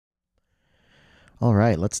All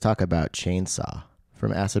right, let's talk about Chainsaw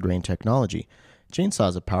from Acid Rain Technology. Chainsaw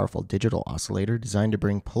is a powerful digital oscillator designed to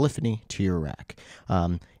bring polyphony to your rack.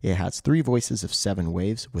 It has 3 voices of 7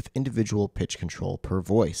 waves with individual pitch control per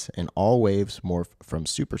voice, and all waves morph from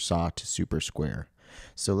super saw to super square.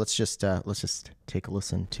 So let's just take a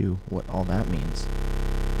listen to what all that means.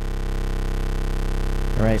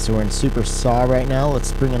 All right, so we're in super saw right now.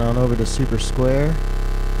 Let's bring it on over to super square.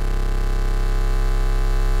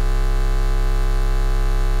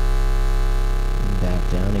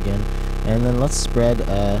 Back down again. And then let's spread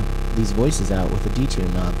these voices out with the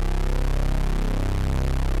detune knob.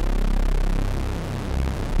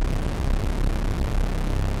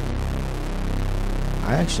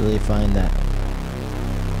 I actually find that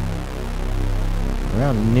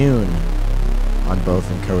around noon on both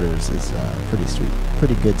encoders is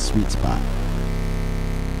pretty good sweet spot.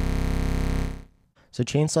 So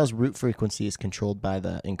Chainsaw's root frequency is controlled by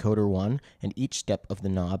the encoder 1, and each step of the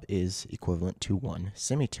knob is equivalent to 1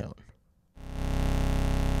 semitone.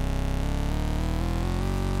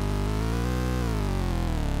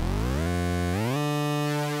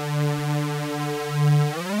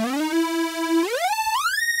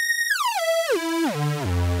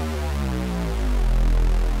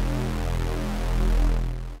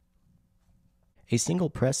 A single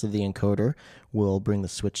press of the encoder will bring the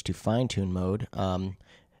switch to fine-tune mode, and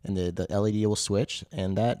the LED will switch,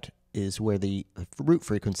 and that is where the root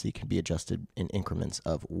frequency can be adjusted in increments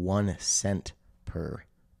of 1 cent per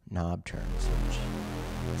knob turn switch.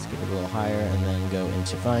 Let's get it a little higher and then go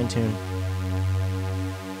into fine-tune.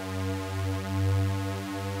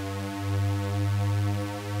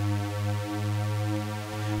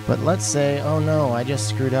 But let's say, oh no, I just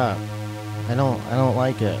screwed up. I don't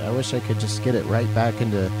like it. I wish I could just get it right back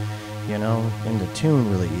into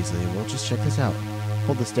tune really easily. Well, just check this out.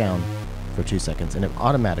 Hold this down for 2 seconds and it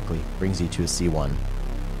automatically brings you to a C1.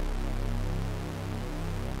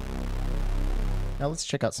 Now let's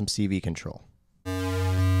check out some CV control. So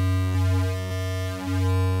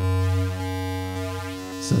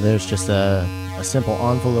there's just a simple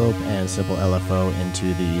envelope and simple LFO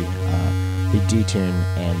into the detune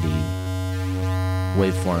and the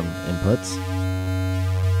waveform inputs.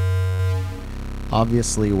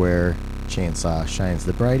 Obviously, where Chainsaw shines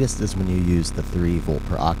the brightest is when you use the 3 volt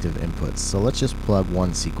per octave inputs. So let's just plug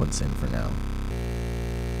one sequence in for now.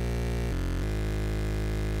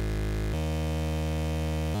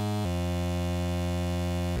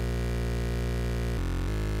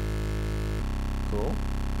 Cool.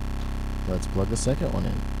 Let's plug the second one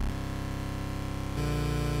in.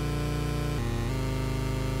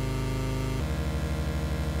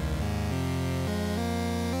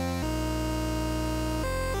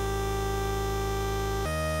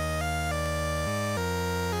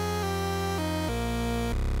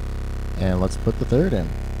 And let's put the third in.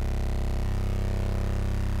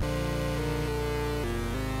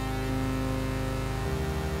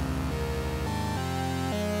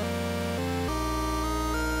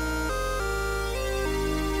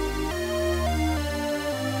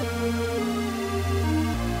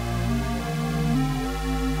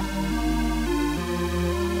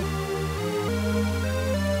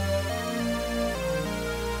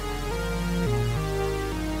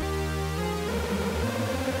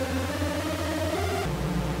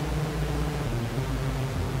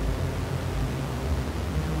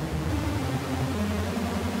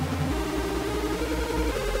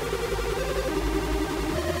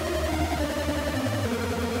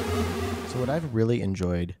 What I've really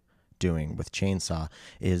enjoyed doing with Chainsaw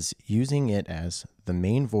is using it as the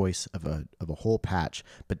main voice of a whole patch,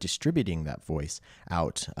 but distributing that voice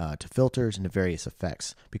out to filters and to various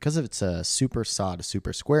effects. Because of its super saw to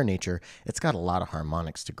super square nature, it's got a lot of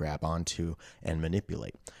harmonics to grab onto and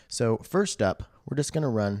manipulate. So first up, we're just going to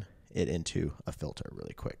run it into a filter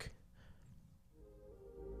really quick.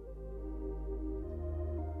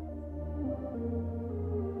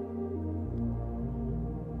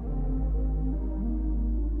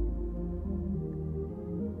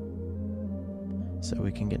 So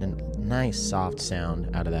we can get a nice soft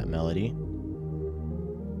sound out of that melody.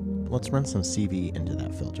 Let's run some CV into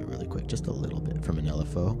that filter really quick, just a little bit from an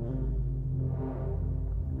LFO.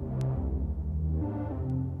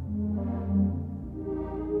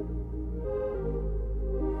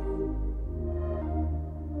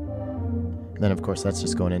 And then of course that's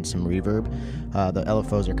just going in some reverb. The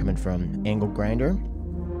LFOs are coming from Angle Grinder.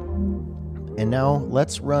 And now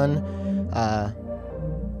let's run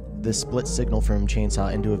this split signal from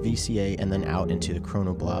Chainsaw into a VCA and then out into the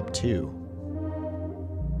Chronoblob 2.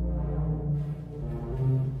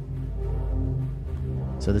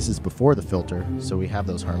 So this is before the filter, so we have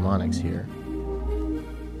those harmonics here.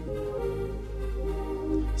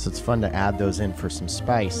 So it's fun to add those in for some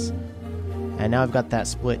spice. And now I've got that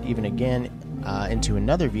split even again into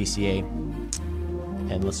another VCA.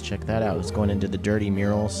 And let's check that out. It's going into the dirty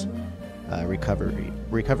murals,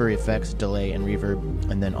 recovery effects, delay, and reverb.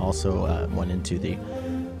 And then also one into the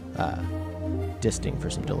disting for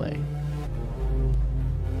some delay.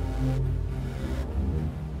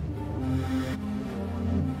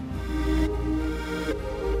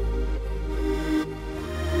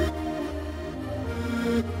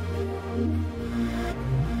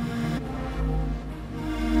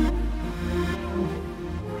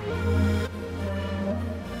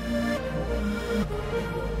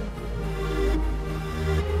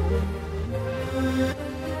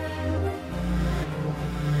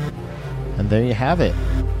 And there you have it.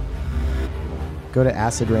 Go to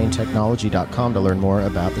acidraintechnology.com to learn more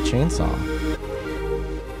about the chainsaw.